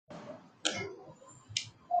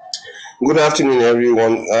Good afternoon,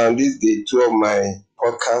 everyone. This is day two of my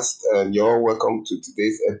podcast, and you're all welcome to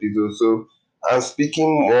today's episode. So, I'm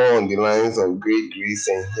speaking more on the lines of great grace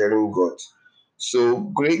and hearing God. So,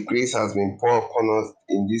 great grace has been poured upon us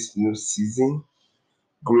in this new season.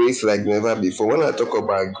 Grace like never before. When I talk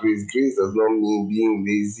about grace, grace does not mean being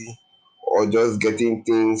lazy or just getting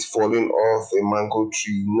things falling off a mango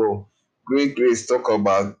tree. No. Great grace talk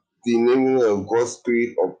about the naming of God's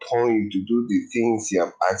spirit upon you to do the things He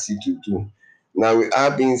have asked you to do. Now we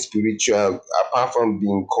are being spiritual, apart from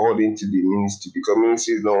being called into the ministry, because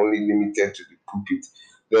ministry is not only limited to the pulpit.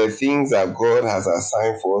 There are things that God has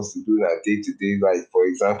assigned for us to do in our day-to-day life. For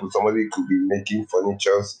example, somebody could be making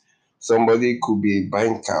furniture, somebody could be a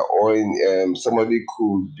banker, or somebody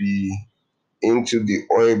could be into the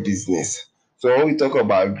oil business. So when we talk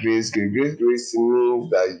about grace means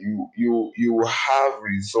that you will have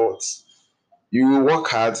results. You will work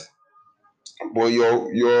hard, but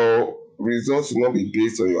your results will not be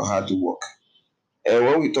based on your hard work. And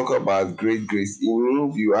when we talk about great grace, it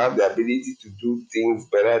means you have the ability to do things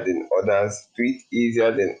better than others, do it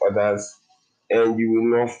easier than others, and you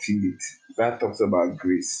will not feel it. That talks about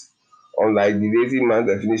grace. Unlike the lazy man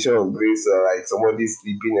definition of grace, like somebody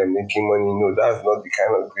sleeping and making money, no, that's not the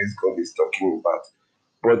kind of grace God is talking about.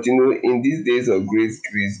 But in these days of grace,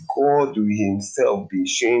 God will Himself be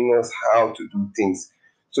showing us how to do things.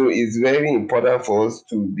 So it's very important for us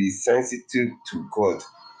to be sensitive to God,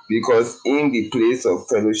 because in the place of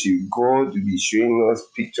fellowship, God will be showing us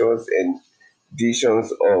pictures and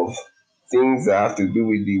visions of things that have to do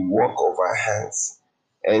with the work of our hands.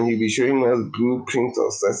 And He'll be showing us blueprints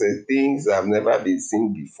of success, things that have never been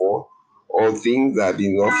seen before, or things that have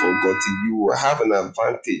been long forgotten. You will have an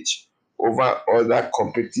advantage over other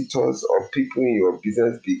competitors or people in your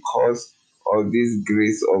business because of this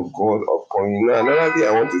grace of God upon you. Now, another thing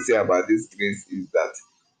I want to say about this grace is that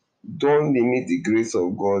don't limit the grace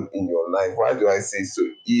of God in your life. Why do I say so?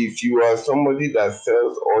 If you are somebody that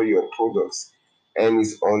sells all your products and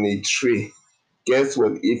is on a tray, guess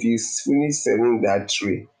what? If you finish selling that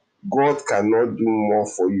tray, God cannot do more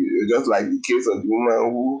for you. Just like the case of the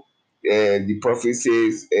woman who the prophet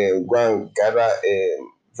says, go and gather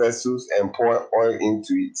vessels and pour oil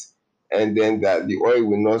into it, and then that the oil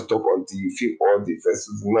will not stop until you fill all the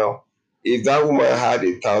vessels. Now, if that woman had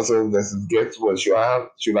 1,000 vessels, guess what? Should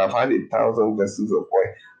have had 1,000 vessels of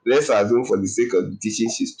oil. Let's assume for the sake of the teaching,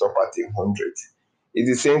 she stopped at 100. It's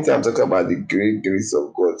the same thing I'm talking about the great grace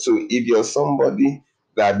of God. So if you're somebody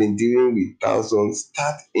that have been dealing with thousands,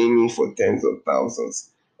 start aiming for tens of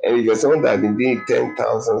thousands. And if you're someone that have been dealing with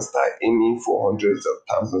 10,000, start aiming for hundreds of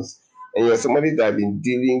thousands. And you're somebody that have been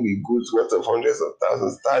dealing with goods worth of hundreds of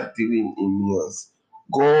thousands, start dealing in millions.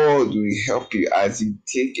 God will help you as you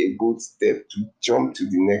take a good step to jump to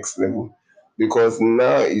the next level. Because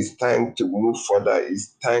now it's time to move further,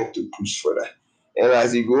 it's time to push further. And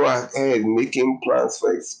as you go ahead making plans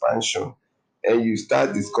for expansion and you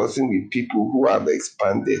start discussing with people who have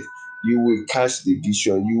expanded, you will catch the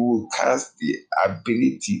vision, you will catch the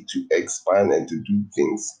ability to expand and to do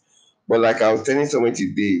things. But like I was telling someone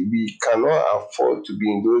today, we cannot afford to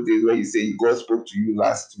be in those days when you say God spoke to you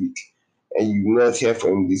last week and you will not hear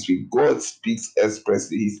from him this week. God speaks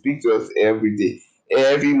expressly. He speaks to us every day.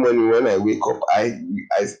 Every morning when I wake up, I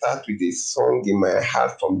start with a song in my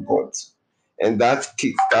heart from God. And that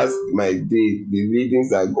kickstarts my day, the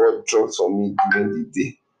leadings that God drops for me during the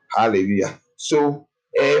day. Hallelujah. So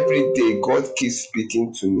every day God keeps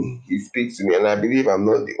speaking to me. He speaks to me, and I believe I'm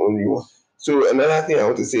not the only one. So another thing I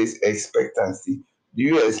want to say is expectancy. Do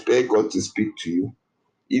you expect God to speak to you?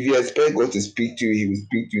 If you expect God to speak to you, He will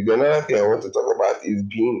speak to you. The another thing I want to talk about is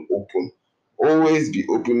being open. Always be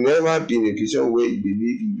open. Never be in a position where you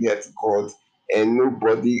believe you get God and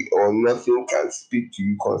nobody or nothing can speak to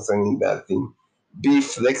you concerning that thing. Be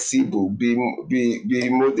flexible, be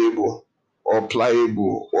moldable or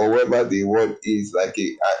pliable, or whatever the word is,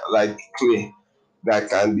 like clay that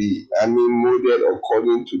can be, molded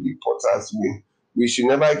according to the potter's will. We should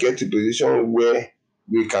never get to a position where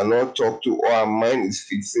we cannot talk to, or our mind is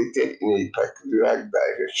fixated in a particular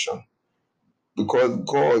direction, because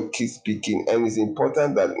God keeps speaking, and it's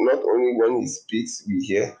important that not only when He speaks we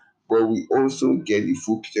hear, but we also get the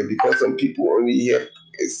full picture, because some people only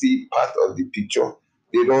see part of the picture,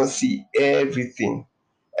 they don't see everything.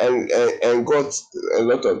 And God, a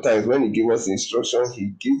lot of times when He gives us instruction,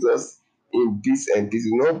 He gives us in bits and pieces,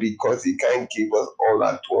 not because He can't give us all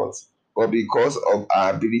at once, but because of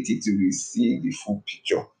our ability to receive the full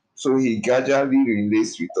picture. So He gradually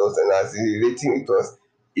relates with us, and as He relating with us,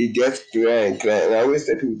 it gets clearer and clearer. And I always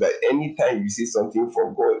tell people that anytime you see something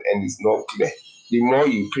from God and it's not clear, The more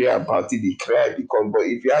you pray about it, the clearer it becomes. But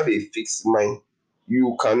if you have a fixed mind,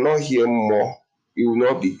 you cannot hear more. You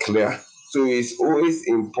will not be clear. So it's always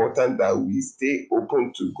important that we stay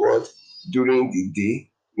open to God during the day,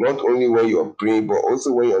 not only when you're praying, but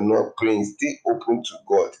also when you're not praying. Stay open to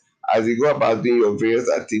God. As you go about doing your various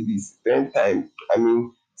activities, spend time,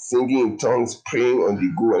 singing in tongues, praying on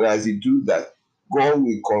the go. And as you do that, God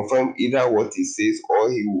will confirm either what He says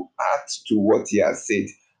or He will add to what He has said.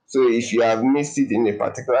 So if you have missed it in a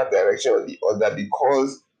particular direction or the other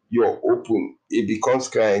because you're open, it becomes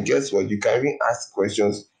clear. And guess what? You can even ask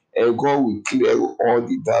questions and God will clear all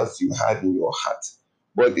the doubts you had in your heart.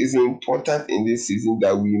 But it's important in this season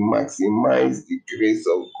that we maximize the grace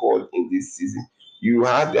of God in this season. You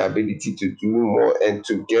have the ability to do more and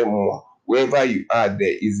to get more. Wherever you are,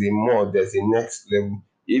 there is a more, there's a next level.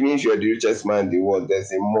 Even if you're the richest man in the world,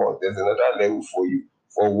 there's a more, there's another level for you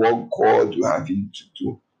for what God will have you to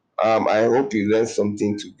do. I hope you learned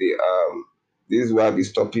something today. This is where I'll be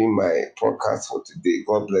stopping my podcast for today.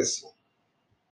 God bless you.